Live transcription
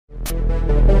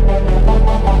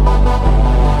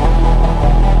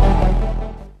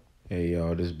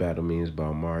this battle means by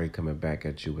Amari coming back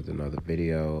at you with another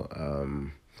video.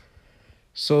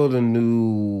 So the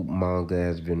new manga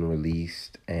has been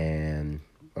released, and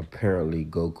apparently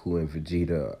Goku and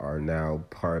Vegeta are now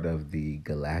part of the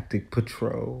Galactic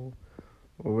Patrol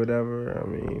or whatever. I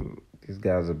mean, these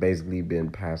guys have basically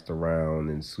been passed around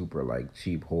in super like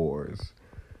cheap whores,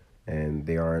 and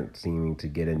they aren't seeming to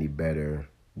get any better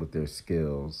with their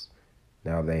skills.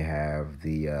 Now they have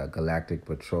the Galactic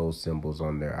Patrol symbols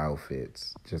on their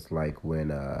outfits, just like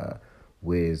when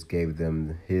Wiz gave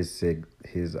them his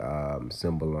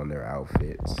symbol on their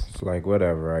outfits. It's like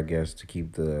whatever, I guess, to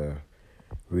keep the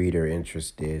reader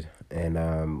interested.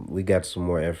 And we got some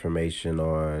more information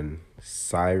on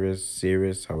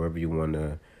Cyrus, however you want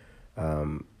to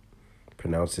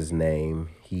pronounce his name.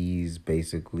 He's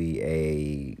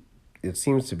basically it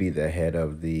seems to be the head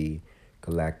of the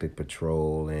Galactic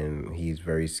Patrol, and he's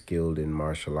very skilled in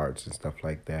martial arts and stuff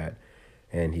like that.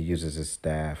 And he uses his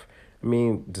staff. I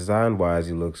mean, design-wise,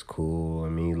 he looks cool. I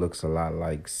mean, he looks a lot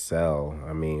like Cell.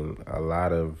 I mean, a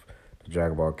lot of the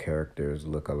Dragon Ball characters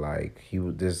look alike.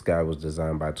 This guy was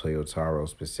designed by Toyotaro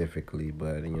specifically,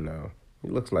 but, you know, he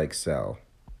looks like Cell,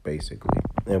 basically.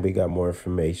 And we got more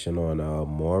information on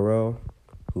Moro,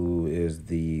 who is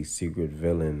the secret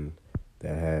villain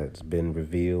that has been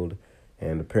revealed.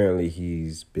 And apparently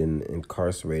he's been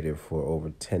incarcerated for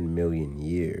over 10 million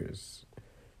years.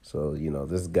 So, you know,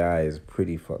 this guy is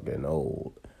pretty fucking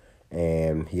old.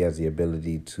 And he has the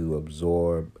ability to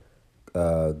absorb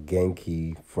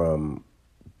Genki from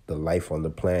the life on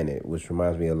the planet, which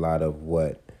reminds me a lot of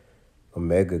what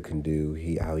Omega can do.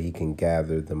 How he can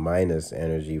gather the minus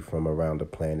energy from around the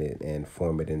planet and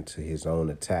form it into his own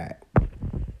attack.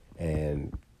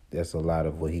 And that's a lot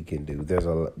of what he can do.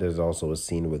 There's also a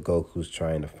scene where Goku's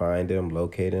trying to find him,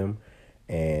 locate him,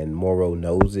 and Moro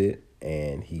knows it,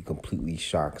 and he completely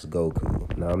shocks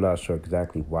Goku. Now, I'm not sure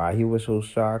exactly why he was so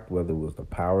shocked, whether it was the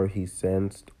power he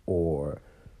sensed or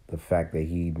the fact that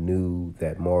he knew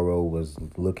that Moro was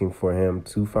looking for him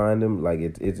to find him. Like,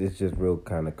 it's just real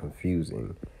kind of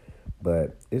confusing.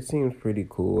 But it seems pretty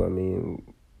cool. I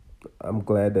mean, I'm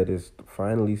glad that it's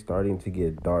finally starting to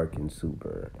get dark in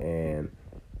Super, and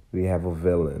we have a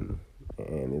villain,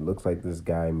 and it looks like this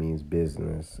guy means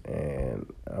business, and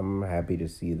I'm happy to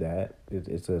see that.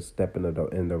 It's a step in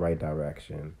the right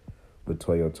direction with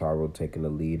Toyotaro taking the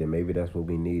lead, and maybe that's what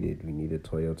we needed. We needed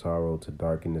Toyotaro to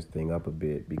darken this thing up a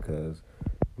bit because,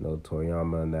 you know,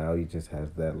 Toriyama now, he just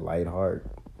has that light heart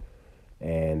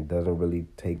and doesn't really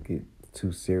take it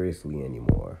too seriously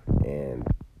anymore. And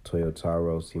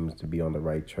Toyotaro seems to be on the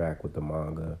right track with the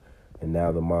manga, and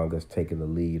now the manga's taking the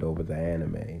lead over the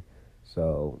anime.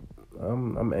 So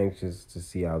I'm anxious to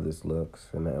see how this looks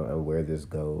and where this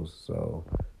goes. So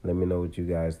let me know what you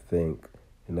guys think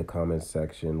in the comment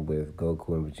section, with Goku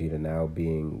and Vegeta now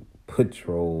being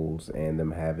patrols and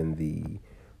them having the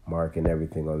mark and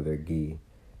everything on their gi.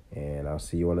 And I'll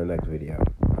see you on the next video.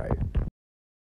 All right.